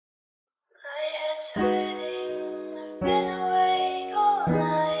head's hurting, I've been awake all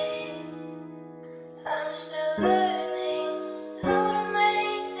night. I'm still learning how to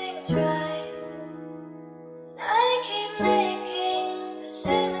make things right. I keep making the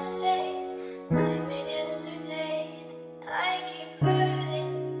same mistakes I made yesterday. I keep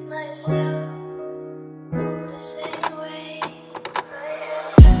hurting myself the same way.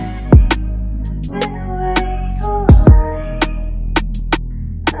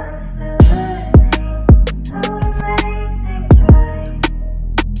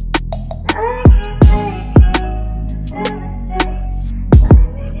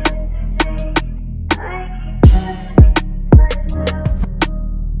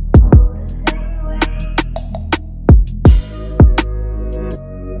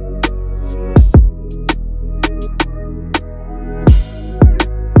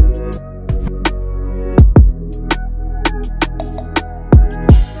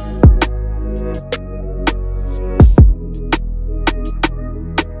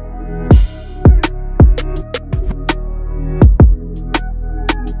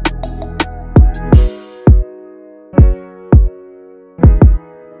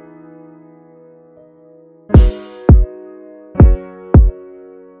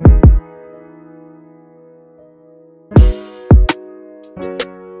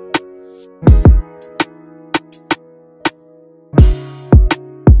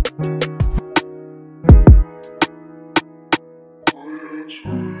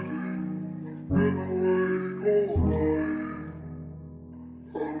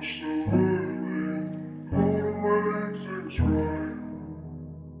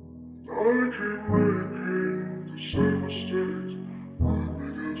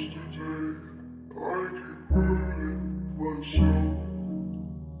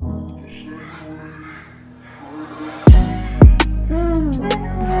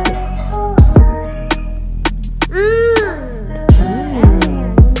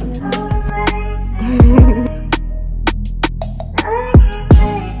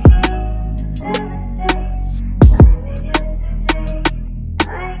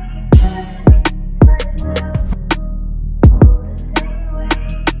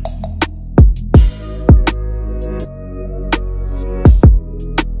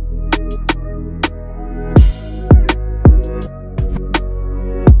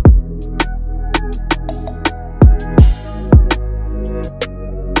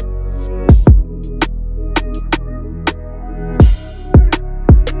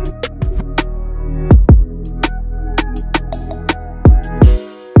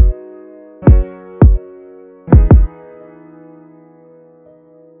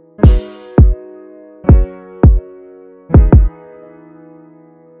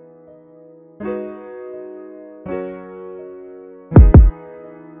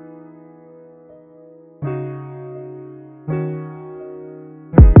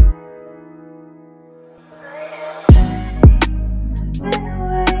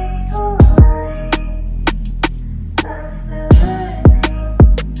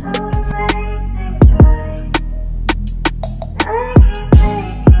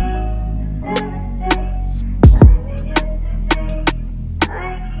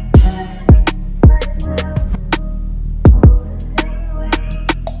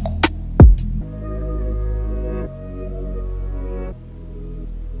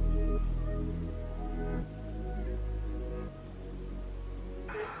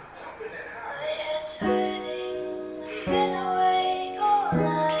 I have been awake all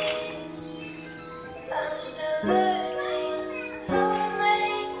night. I'm still learning how to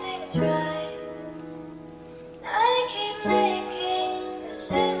make things right. I keep making the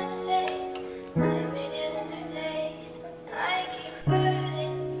same mistakes I made yesterday. I keep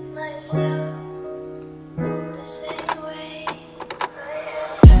hurting myself the same way.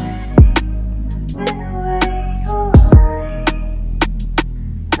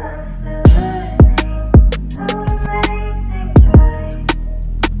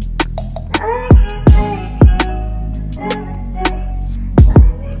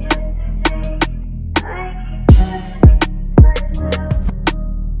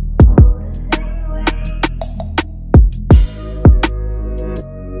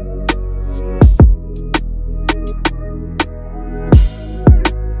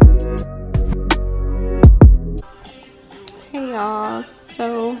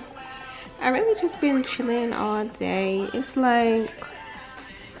 So I really just been chilling all day. It's like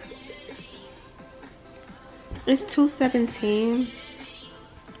it's 2:17.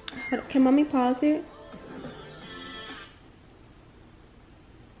 Can mommy pause it?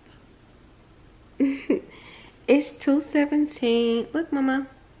 It's 2:17. Look, mama.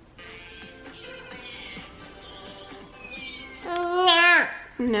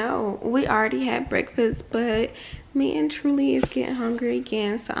 No, we already had breakfast, but me and Truly is getting hungry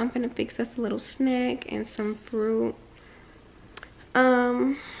again, so I'm gonna fix us a little snack and some fruit.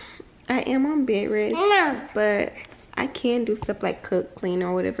 I am on bed rest, but I can do stuff like cook, clean,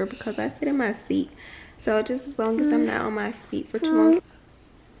 or whatever because I sit in my seat. So just as long as I'm not on my feet for too long.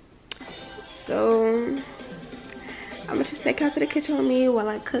 So I'm gonna just take out to the kitchen with me while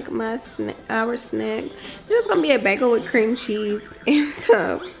I cook our snack. It's just gonna be a bagel with cream cheese and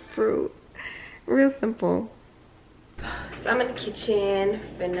some fruit. Real simple. So I'm in the kitchen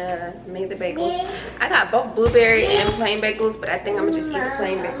finna make the bagels. I got both blueberry and plain bagels, but I think I'm gonna just keep the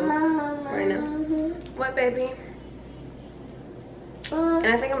plain bagels right now. What, baby? And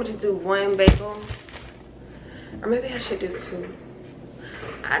I think I'm gonna just do one bagel, or maybe I should do two.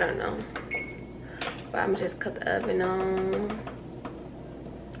 I don't know. But I'm gonna just cut the oven on.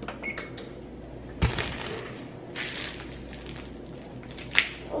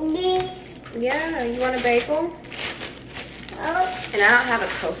 Yeah, you want a bagel? And I don't have a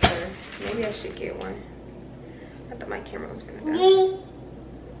toaster. Maybe I should get one. I thought my camera was gonna die.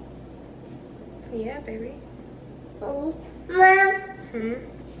 Yeah, baby. Hmm?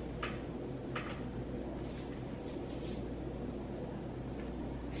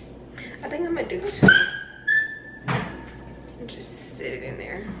 I think I'm gonna do two. Just sit it in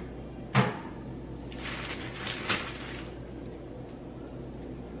there.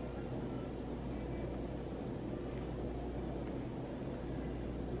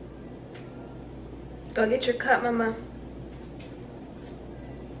 Go get your cup, mama.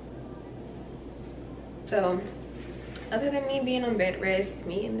 So, other than me being on bed rest,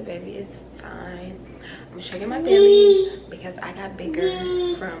 me and the baby is fine. I'm gonna show you my belly because I got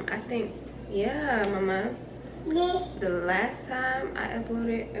bigger from, I think, yeah, mama. The last time I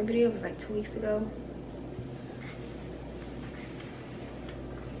uploaded a video was like 2 weeks ago.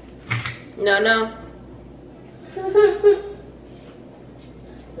 No.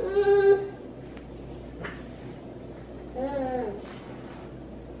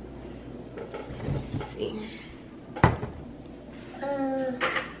 Let's see.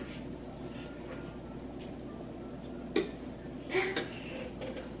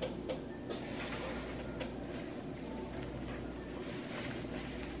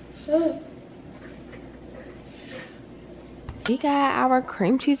 We got our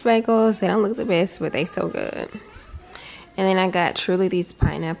cream cheese bagels. They don't look the best, but they so good. And then I got Truly these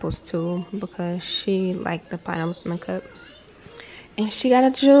pineapples too because she liked the pineapples in the cup. And she got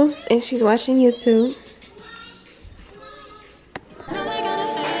a juice and she's watching YouTube.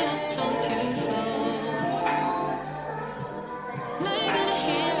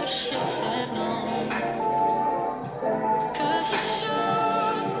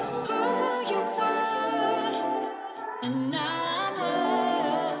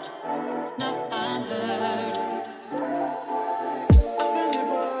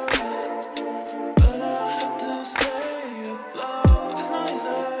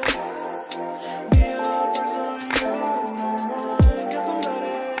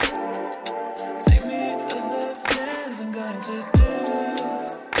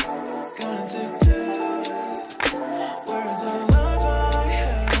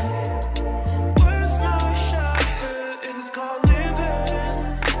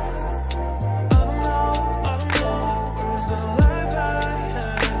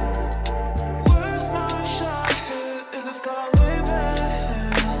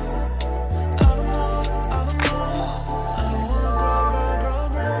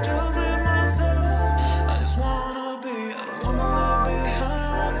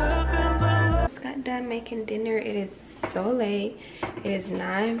 Making dinner. It is so late. It is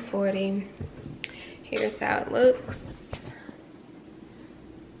 9:40. Here's how it looks.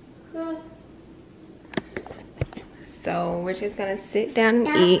 So we're just gonna sit down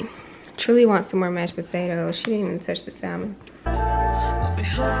and eat. Truly wants some more mashed potatoes. She didn't even touch the salmon.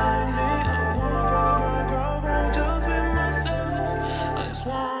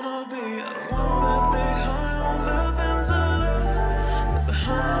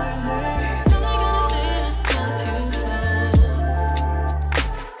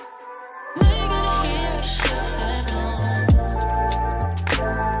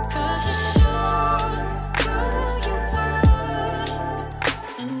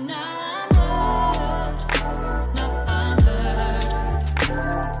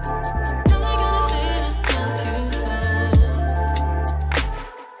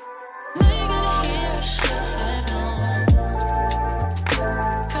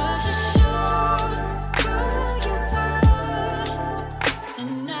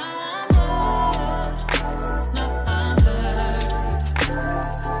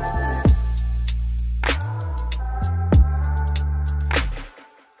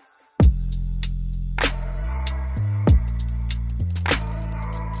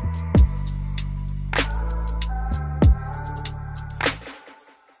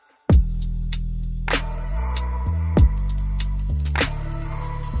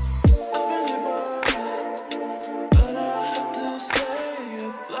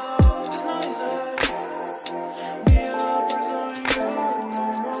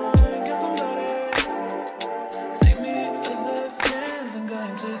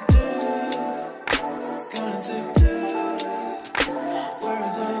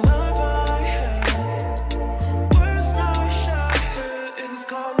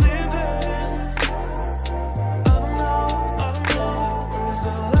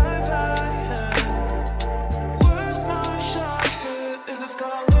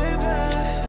 stay down.